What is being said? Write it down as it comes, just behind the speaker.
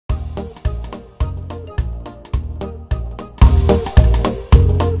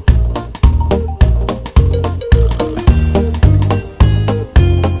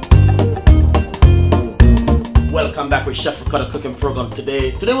for the cooking program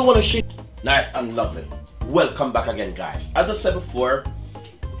today. Today we want to shoot nice and lovely. Welcome back again, guys. As I said before,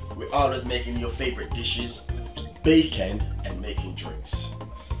 we're always making your favorite dishes, baking and making drinks.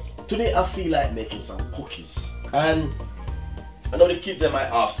 Today I feel like making some cookies, and I know the kids are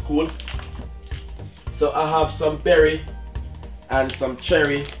off school, so I have some berry and some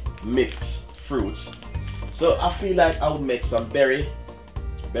cherry mixed fruits. So I feel like I would make some berry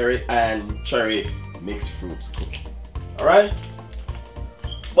and cherry mixed fruits cookie. Alright?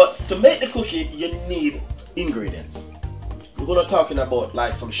 But to make the cookie you need ingredients. We're gonna talking about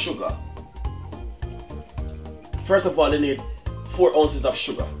like some sugar. First of all, you need 4 ounces of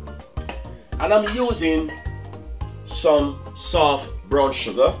sugar. And I'm using some soft brown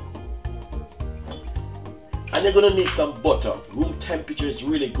sugar. And you're gonna need some butter. Room temperature is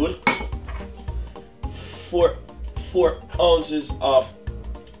really good. 4 ounces of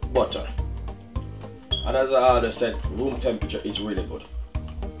butter. And as I already said, room temperature is really good.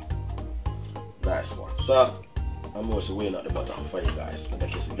 Nice one. So I'm also weighing out the butter for you guys, to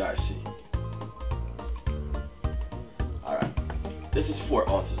make you guys see. Alright, this is 4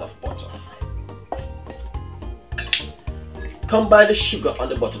 ounces of butter. Combine the sugar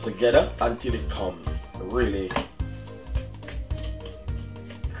and the butter together until it comes really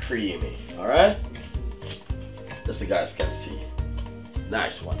creamy. Alright, just so you guys can see.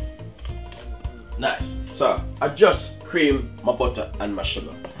 Nice one. Nice. So I just cream my butter and my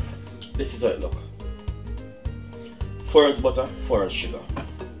sugar. This is how it look. 4 ounces butter, 4 ounces sugar.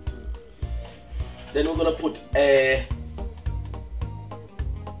 Then we're gonna put a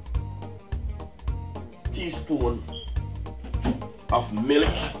teaspoon of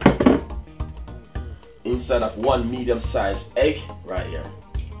milk inside of 1 medium-sized egg right here.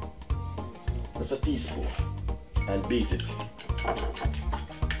 That's a teaspoon, and beat it.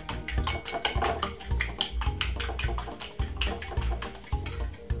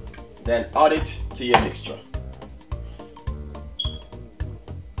 Then add it to your mixture.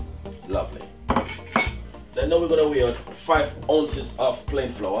 Lovely. Then now we're gonna weigh out 5 ounces of plain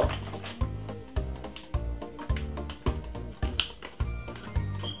flour.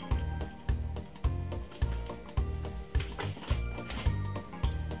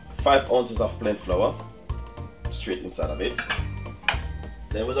 Five ounces of plain flour straight inside of it.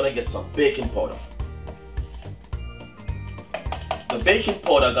 Then we're gonna get some baking powder. The baking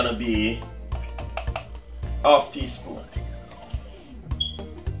powder gonna be ½ teaspoon.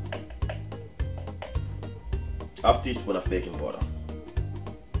 ½ teaspoon of baking powder.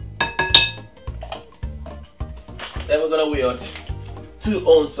 Then we're gonna weigh out 2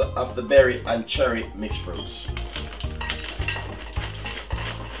 ounces of the berry and cherry mixed fruits.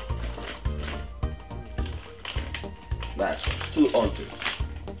 Nice one. 2 ounces.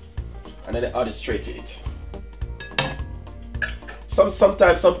 And then add it straight to it.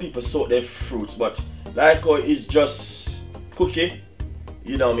 Sometimes some people soak their fruits, but like how it's just cookie,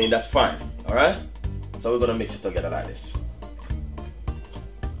 you know what I mean, that's fine. Alright? So we're gonna mix it together like this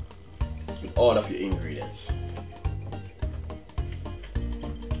with all of your ingredients.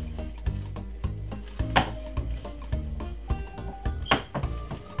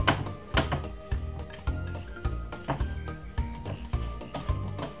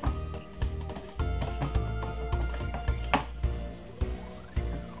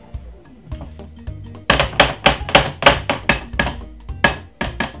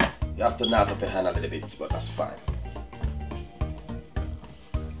 You have to naz up your hand a little bit, but that's fine.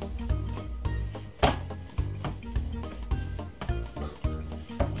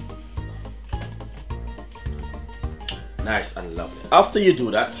 Nice and lovely. After you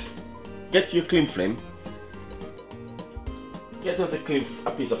do that, get your cling film. Get out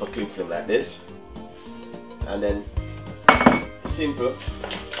a piece of a cling film like this. And then, simple.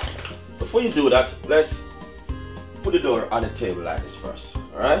 Before you do that, let's put the dough on the table like this first.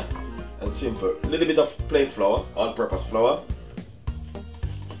 Alright? And simple. A little bit of plain flour, all-purpose flour.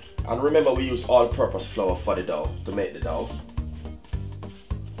 And remember, we use all-purpose flour for the dough, to make the dough.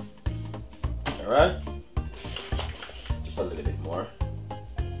 Alright? Just a little bit more.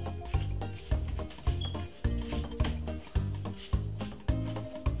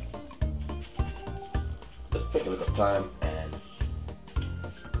 Just take a little time and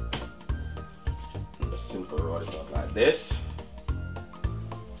just simple roll it out like this.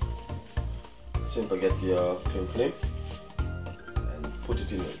 Simple, get your cling film and put it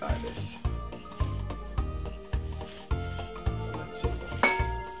in it like this. And that's simple.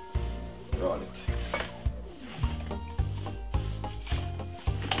 Roll it.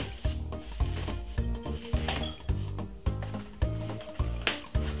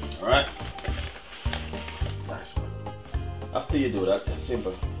 Alright. Nice one. you do that,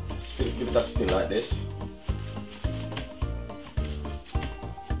 simple, spin, give it a spin like this.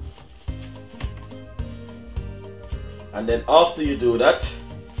 And then after you do that,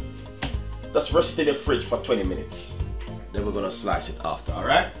 just rest it in the fridge for 20 minutes. Then we're gonna slice it after,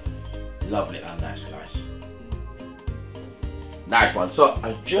 alright? Lovely and nice, guys. Nice one. So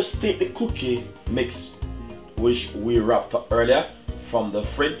I just take the cookie mix which we wrapped up earlier from the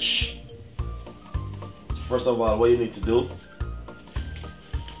fridge. So first of all, what you need to do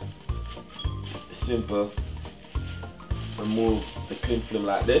is simple. Remove the cling film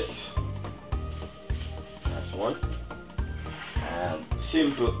like this. That's one. And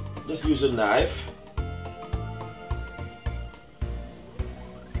simple, just use a knife.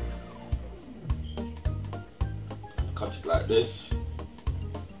 Cut it like this.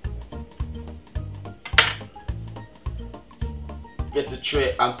 Get the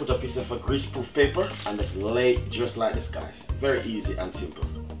tray and put a piece of a greaseproof paper and just lay it just like this, guys. Very easy and simple.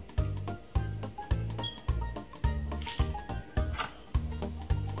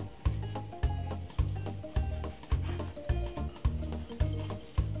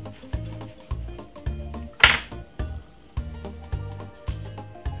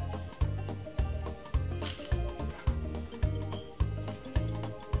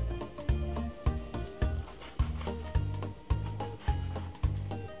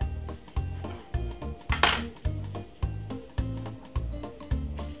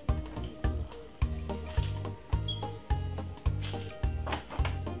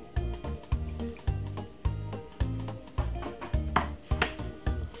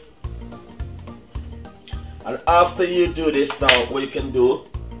 And after you do this, now what you can do,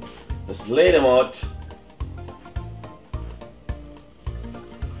 just lay them out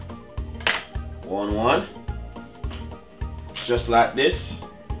one, just like this,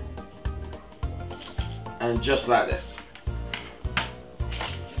 and just like this.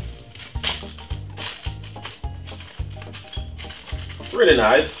 Really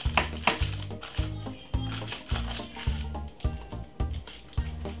nice.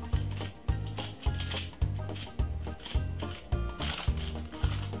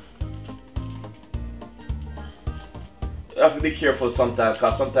 You have to be careful sometimes,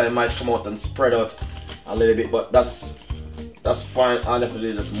 because sometimes it might come out and spread out a little bit, but that's fine. All you have to do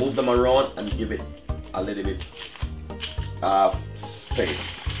is just move them around and give it a little bit of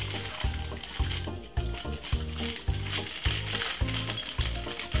space.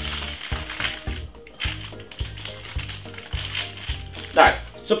 Nice.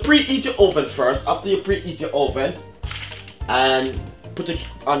 So preheat your oven first. After you preheat your oven and put it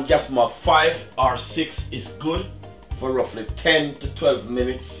on gas mark 5 or 6 is good for roughly 10 to 12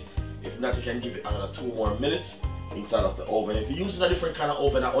 minutes. If not, you can give it another 2 more minutes inside of the oven. If you're using a different kind of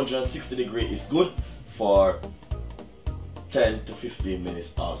oven at 160 degrees, is good for 10 to 15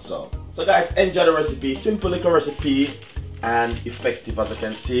 minutes or so. So guys, enjoy the recipe. Simple little recipe and effective. As you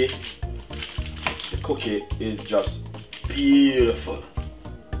can see, the cookie is just beautiful.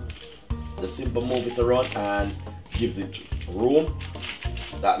 Just simple move it around and give it room.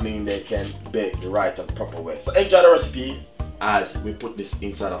 That means they can bake the right and proper way. So enjoy the recipe as we put this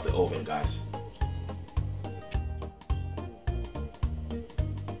inside of the oven, guys.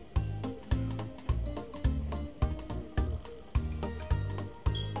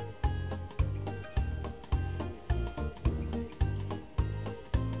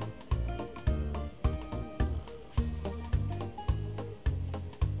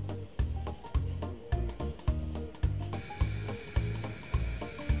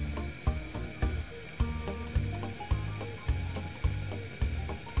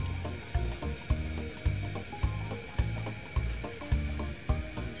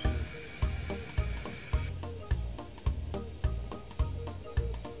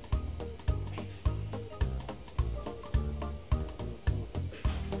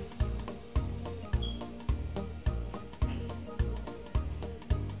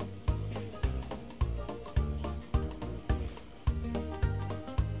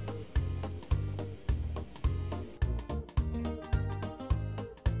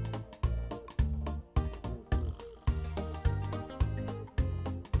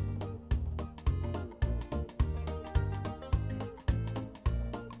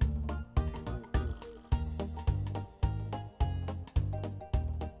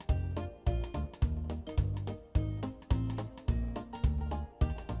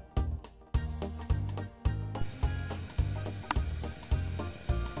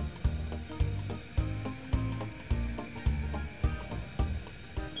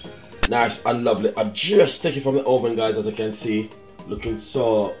 Nice and lovely. I just take it from the oven, guys, as you can see. Looking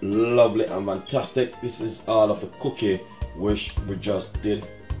so lovely and fantastic. This is all of the cookie which we just did,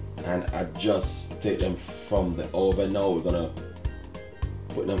 and I just take them from the oven. Now we're gonna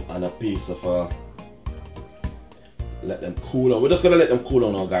put them on a piece of let them cool on. We're just gonna let them cool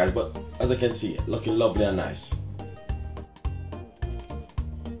on now, guys, but as I can see, looking lovely and nice.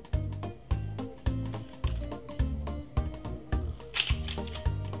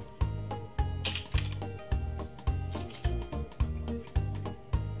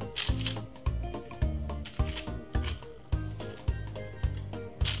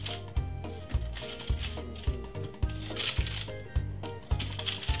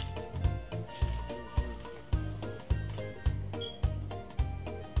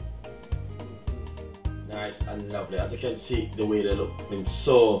 Nice and lovely. As you can see, the way they look,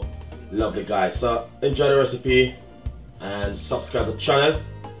 so lovely, guys. So enjoy the recipe and subscribe to the channel,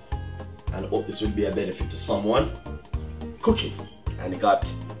 and hope this will be a benefit to someone cooking. And it got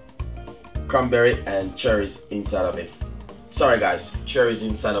cranberry and cherries inside of it. Sorry guys, cherries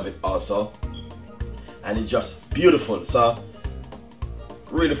inside of it also, and it's just beautiful. So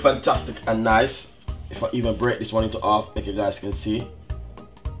really fantastic and nice. If I even break this one into half, like you guys can see,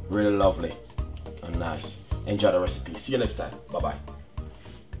 really lovely and nice. Enjoy the recipe. See you next time. Bye bye.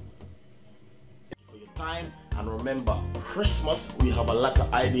 For your time, and remember, Christmas we have a lot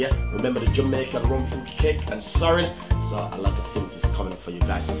of idea. Remember the Jamaican rum fruit cake and sorry, so a lot of things is coming up for you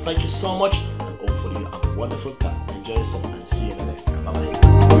guys. So thank you so much, and hopefully you have a wonderful time. Enjoy yourself and see you in the next time. Bye bye.